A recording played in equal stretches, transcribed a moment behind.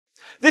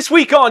This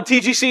week on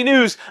TGC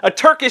News, a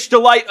Turkish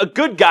delight, a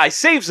good guy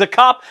saves a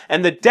cop,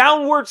 and the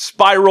downward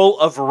spiral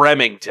of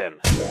Remington.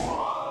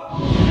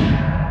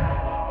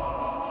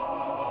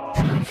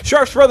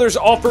 Sharps Brothers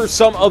offers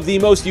some of the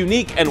most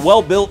unique and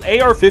well-built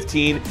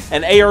AR-15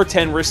 and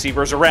AR-10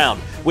 receivers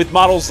around, with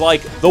models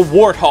like the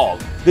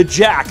Warthog, the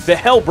Jack, the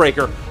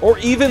Hellbreaker, or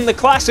even the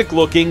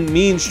classic-looking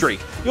Mean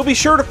Streak. You'll be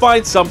sure to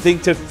find something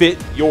to fit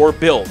your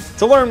build.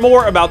 To learn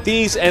more about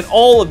these and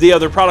all of the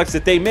other products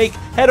that they make,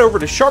 head over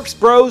to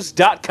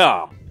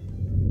sharpsbros.com.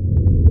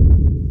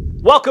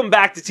 Welcome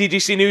back to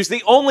TGC News,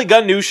 the only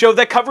gun news show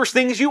that covers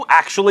things you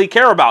actually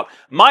care about.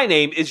 My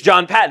name is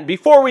John Patton.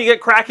 Before we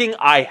get cracking,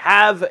 I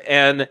have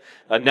an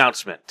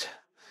announcement.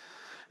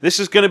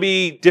 This is going to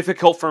be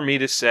difficult for me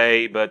to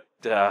say, but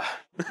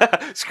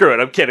screw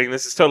it, I'm kidding.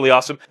 This is totally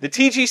awesome. The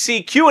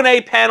TGC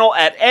Q&A panel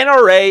at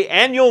NRA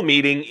annual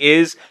meeting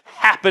is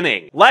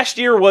happening. Last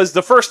year was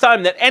the first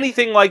time that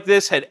anything like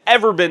this had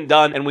ever been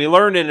done, and we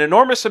learned an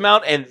enormous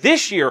amount, and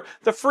this year,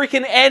 the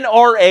freaking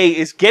NRA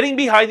is getting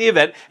behind the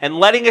event and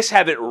letting us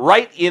have it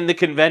right in the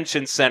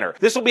convention center.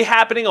 This will be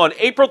happening on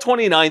April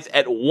 29th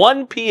at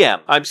 1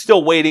 p.m. I'm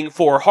still waiting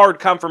for hard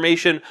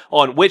confirmation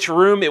on which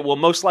room. It will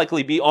most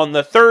likely be on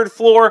the 3rd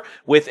floor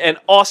with an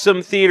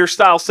awesome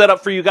theater-style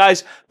setup for you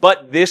guys,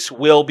 but this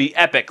will be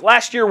epic.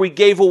 Last year, we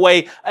gave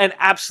away an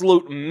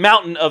absolute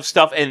mountain of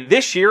stuff, and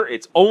this year,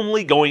 it's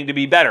only going to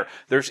be better.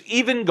 There's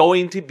even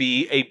going to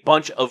be a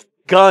bunch of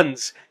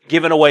guns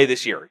given away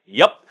this year.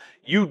 Yup,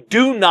 you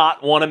do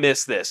not want to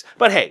miss this.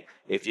 But hey,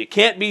 if you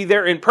can't be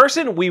there in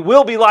person, we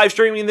will be live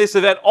streaming this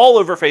event all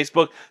over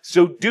Facebook,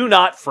 so do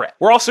not fret.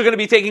 We're also going to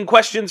be taking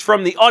questions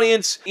from the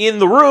audience in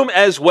the room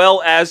as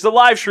well as the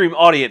live stream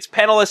audience.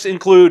 Panelists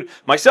include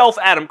myself,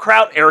 Adam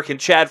Kraut, Eric and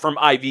Chad from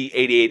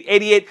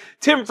IV8888,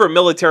 Tim from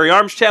Military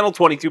Arms Channel,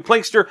 22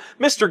 Plinkster,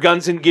 Mr.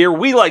 Guns and Gear,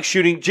 We Like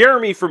Shooting,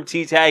 Jeremy from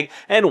T-Tag,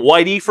 and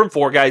Whitey from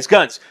 4Guys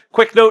Guns.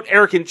 Quick note,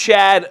 Eric and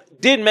Chad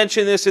did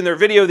mention this in their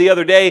video the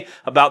other day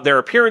about their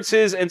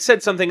appearances and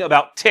said something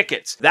about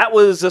tickets. That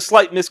was a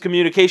slight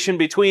miscommunication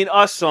between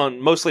us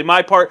on mostly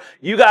my part.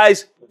 You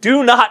guys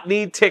do not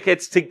need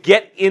tickets to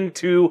get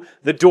into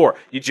the door.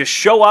 You just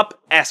show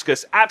up, ask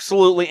us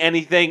absolutely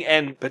anything,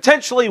 and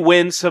potentially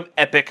win some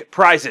epic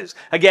prizes.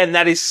 Again,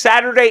 that is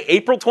Saturday,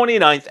 April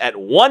 29th at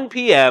 1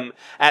 p.m.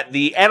 at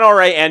the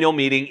NRA annual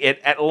meeting in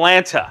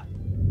Atlanta.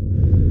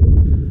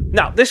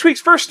 Now, this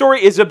week's first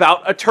story is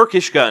about a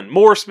Turkish gun,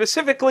 more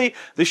specifically,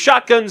 the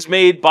shotguns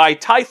made by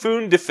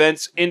Typhoon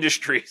Defense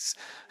Industries.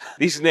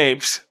 These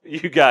names,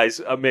 you guys,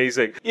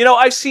 amazing. You know,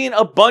 I've seen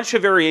a bunch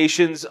of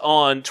variations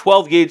on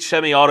 12-gauge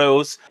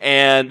semi-autos,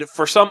 and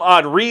for some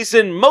odd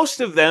reason,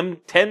 most of them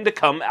tend to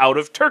come out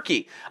of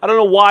Turkey. I don't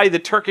know why the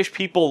Turkish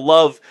people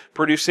love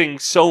producing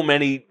so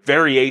many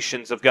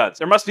variations of guns.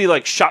 There must be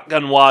like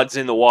shotgun wads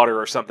in the water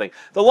or something.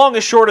 The long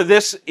and short of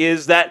this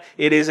is that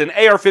it is an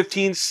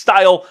AR-15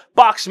 style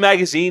box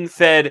magazine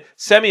fed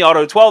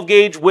semi-auto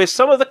 12-gauge with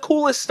some of the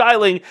coolest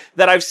styling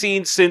that I've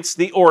seen since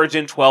the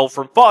Origin 12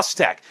 from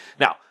Fostech.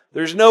 Now,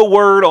 there's no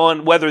word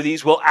on whether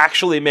these will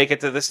actually make it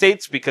to the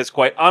States because,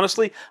 quite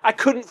honestly, I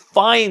couldn't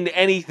find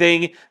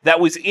anything that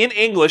was in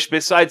English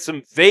besides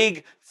some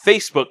vague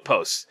Facebook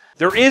posts.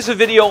 There is a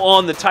video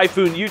on the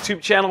Typhoon YouTube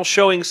channel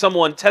showing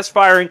someone test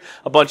firing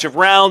a bunch of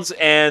rounds,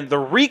 and the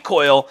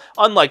recoil,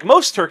 unlike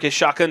most Turkish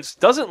shotguns,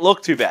 doesn't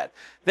look too bad.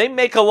 They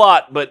make a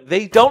lot, but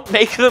they don't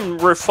make them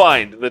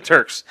refined, the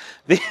Turks.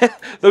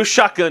 Those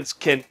shotguns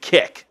can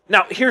kick.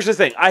 Now, here's the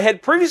thing. I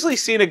had previously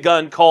seen a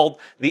gun called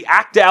the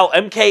Akdal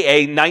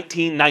MKA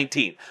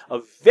 1919,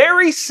 a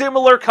very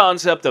similar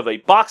concept of a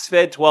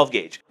box-fed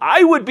 12-gauge.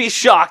 I would be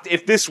shocked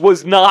if this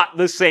was not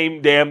the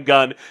same damn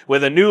gun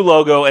with a new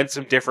logo and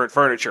some different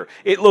furniture.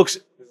 It looks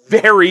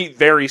very,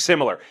 very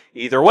similar.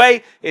 Either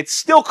way, it's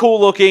still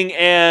cool looking,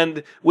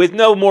 and with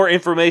no more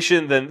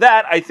information than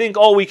that, I think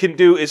all we can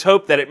do is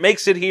hope that it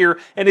makes it here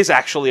and is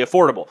actually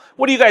affordable.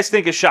 What do you guys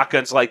think of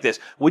shotguns like this?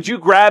 Would you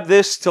grab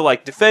this to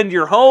like defend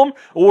your home,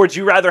 or would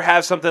you rather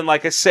have something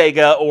like a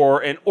Sega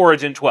or an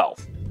Origin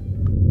 12?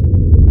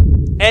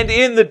 And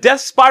in the death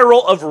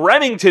spiral of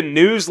Remington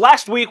news,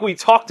 last week we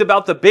talked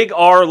about the Big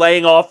R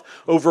laying off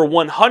over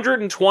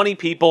 120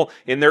 people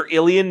in their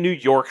Ilion, New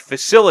York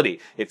facility.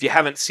 If you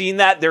haven't seen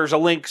that, there's a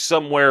link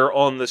somewhere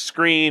on the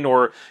screen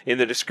or in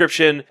the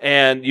description,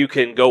 and you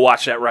can go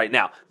watch that right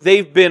now.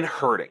 They've been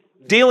hurting,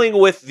 dealing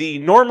with the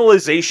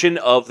normalization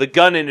of the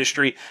gun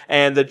industry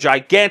and the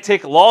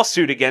gigantic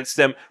lawsuit against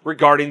them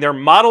regarding their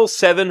Model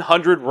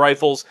 700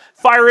 rifles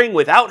firing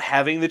without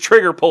having the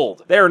trigger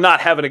pulled. They are not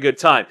having a good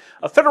time.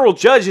 A federal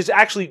judge has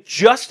actually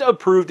just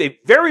approved a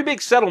very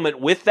big settlement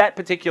with that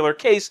particular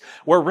case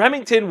where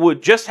Remington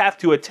would just have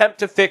to attempt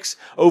to fix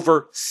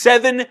over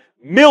 7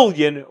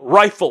 million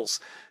rifles.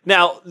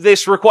 Now,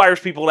 this requires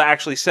people to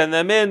actually send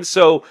them in,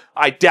 so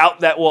I doubt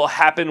that will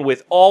happen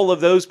with all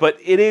of those, but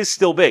it is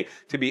still big.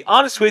 To be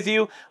honest with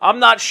you, I'm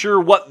not sure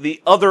what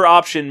the other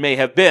option may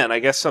have been. I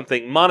guess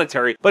something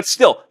monetary, but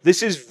still,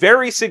 this is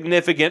very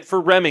significant for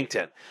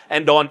Remington.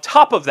 And on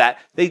top of that,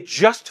 they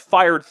just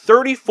fired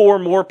 34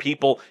 more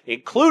people,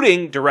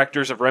 including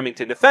directors of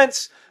Remington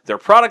Defense, their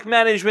product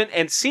management,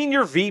 and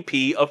senior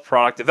VP of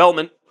product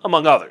development,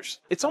 among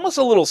others. It's almost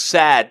a little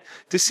sad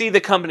to see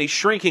the company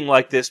shrinking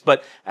like this,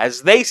 but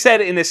as they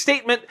said in a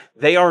statement,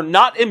 they are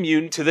not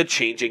immune to the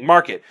changing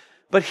market.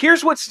 But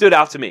here's what stood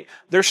out to me.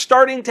 They're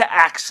starting to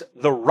axe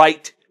the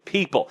right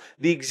people.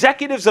 The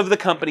executives of the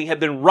company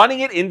have been running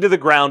it into the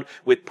ground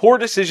with poor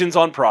decisions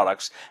on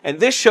products, and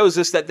this shows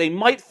us that they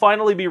might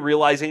finally be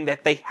realizing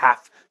that they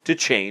have to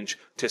change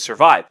to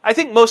survive. I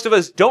think most of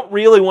us don't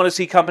really want to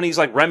see companies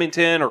like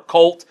Remington or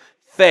Colt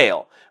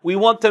fail. We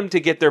want them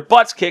to get their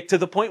butts kicked to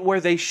the point where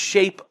they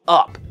shape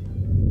up.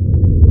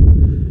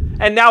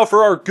 And now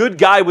for our good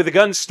guy with a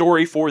gun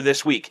story for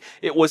this week.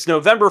 It was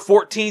November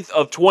 14th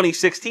of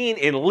 2016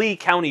 in Lee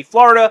County,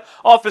 Florida.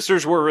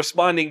 Officers were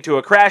responding to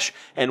a crash,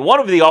 and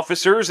one of the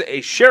officers, a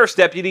sheriff's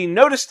deputy,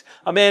 noticed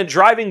a man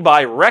driving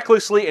by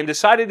recklessly and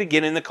decided to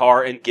get in the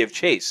car and give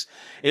chase.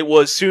 It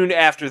was soon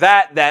after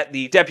that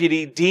the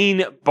deputy,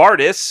 Dean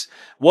Bardis,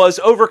 was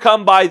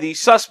overcome by the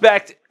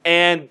suspect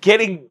and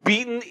getting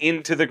beaten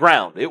into the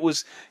ground. It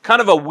was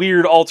kind of a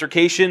weird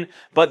altercation,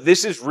 but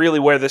this is really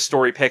where the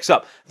story picks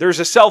up. There's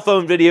a cell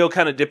phone video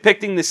kind of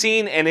depicting the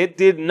scene, and it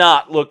did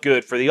not look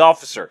good for the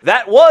officer.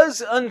 That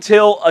was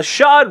until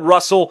Ashad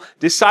Russell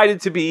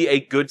decided to be a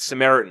good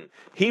Samaritan.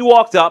 He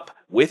walked up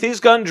with his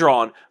gun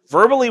drawn,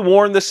 verbally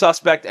warned the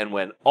suspect, and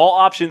when all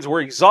options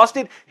were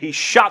exhausted, he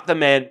shot the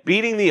man,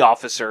 beating the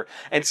officer,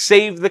 and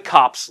saved the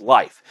cop's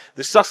life.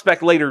 The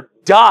suspect later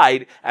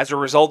died as a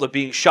result of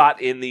being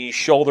shot in the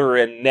shoulder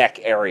and neck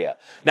area.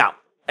 Now,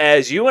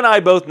 as you and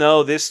I both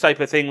know, this type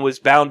of thing was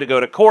bound to go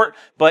to court,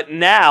 but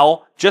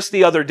now, just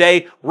the other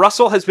day,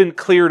 Russell has been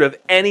cleared of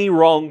any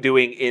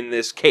wrongdoing in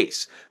this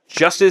case.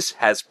 Justice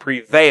has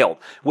prevailed.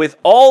 With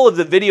all of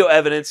the video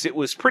evidence, it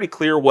was pretty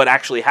clear what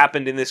actually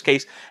happened in this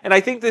case, and I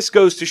think this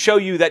goes to show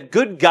you that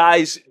good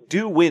guys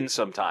do win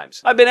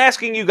sometimes. I've been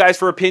asking you guys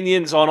for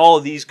opinions on all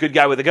of these good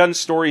guy with a gun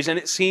stories, and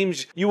it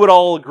seems you would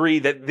all agree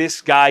that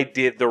this guy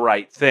did the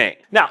right thing.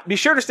 Now, be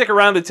sure to stick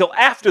around until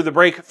after the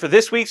break for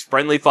this week's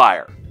Friendly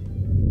Fire.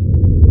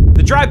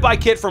 The drive-by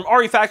kit from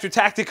RE Factor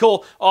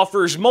Tactical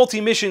offers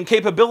multi-mission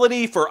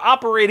capability for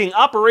operating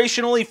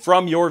operationally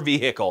from your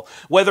vehicle.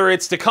 Whether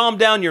it's to calm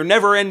down your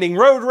never-ending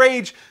road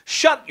rage,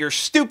 shut your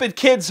stupid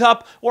kids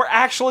up, or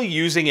actually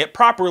using it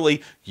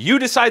properly, you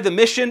decide the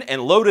mission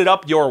and load it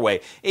up your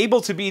way. Able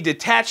to be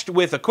detached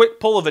with a quick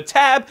pull of a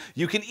tab,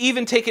 you can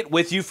even take it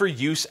with you for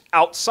use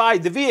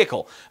outside the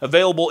vehicle.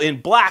 Available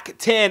in black,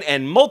 tan,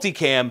 and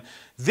multicam,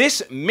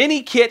 this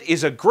mini kit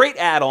is a great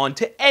add-on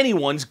to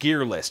anyone's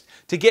gear list.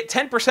 To get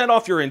 10%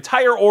 off your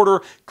entire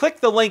order,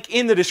 click the link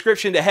in the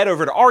description to head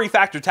over to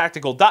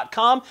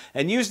refactortactical.com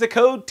and use the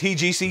code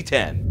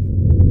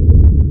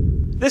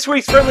TGC10. This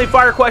week's Friendly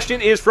Fire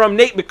question is from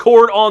Nate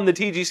McCord on the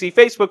TGC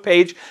Facebook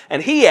page,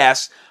 and he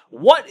asks,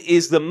 what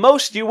is the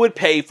most you would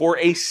pay for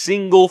a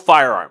single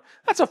firearm?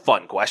 That's a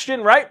fun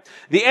question, right?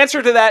 The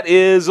answer to that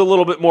is a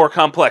little bit more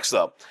complex,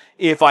 though.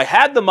 If I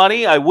had the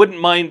money, I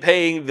wouldn't mind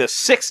paying the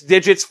 6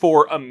 digits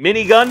for a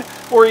minigun,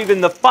 or even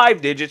the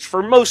 5 digits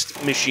for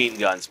most machine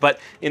guns.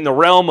 But in the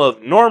realm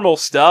of normal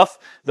stuff,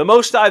 the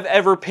most I've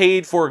ever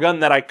paid for a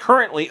gun that I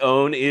currently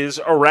own is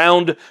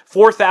around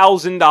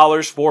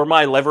 $4,000 for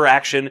my lever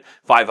action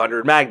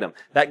 500 Magnum.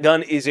 That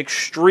gun is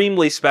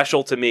extremely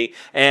special to me,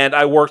 and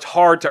I worked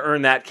hard to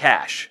earn that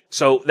cash.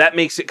 So that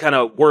makes it kind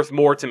of worth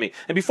more to me.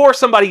 And before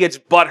somebody gets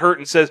butthurt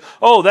and says,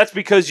 oh, that's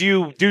because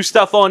you do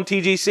stuff on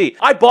TGC.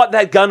 I bought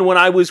that gun when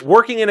I was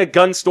working in a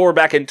gun store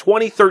back in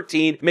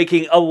 2013,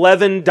 making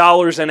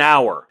 $11 an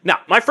hour.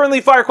 Now, my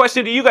friendly fire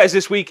question to you guys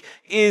this week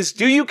is,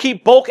 do you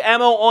keep bulk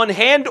ammo on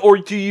hand, or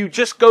do you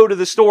just go to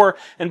the store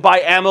and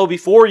buy ammo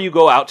before you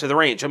go out to the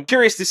range? I'm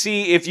curious to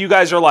see if you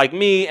guys are like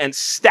me and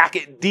stack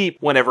it deep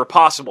whenever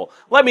possible.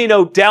 Let me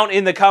know down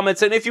in the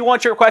comments, and if you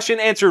want your question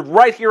answered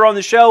right here on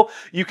the show,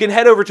 you can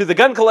head over to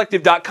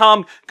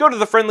theguncollective.com, go to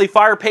the Friendly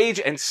Fire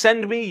page, and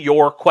send me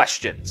your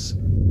questions.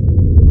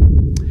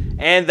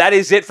 And that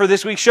is it for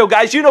this week's show,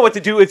 guys. You know what to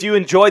do. If you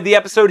enjoyed the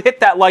episode, hit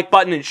that like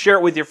button and share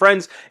it with your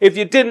friends. If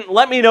you didn't,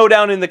 let me know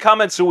down in the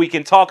comments so we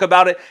can talk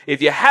about it.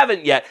 If you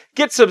haven't yet,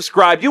 get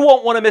subscribed. You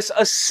won't want to miss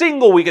a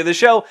single week of the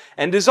show.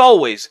 And as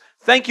always,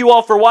 thank you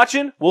all for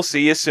watching. We'll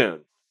see you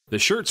soon. The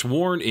shirts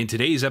worn in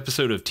today's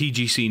episode of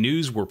TGC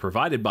News were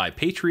provided by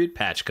Patriot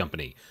Patch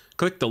Company.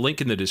 Click the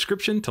link in the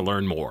description to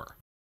learn more.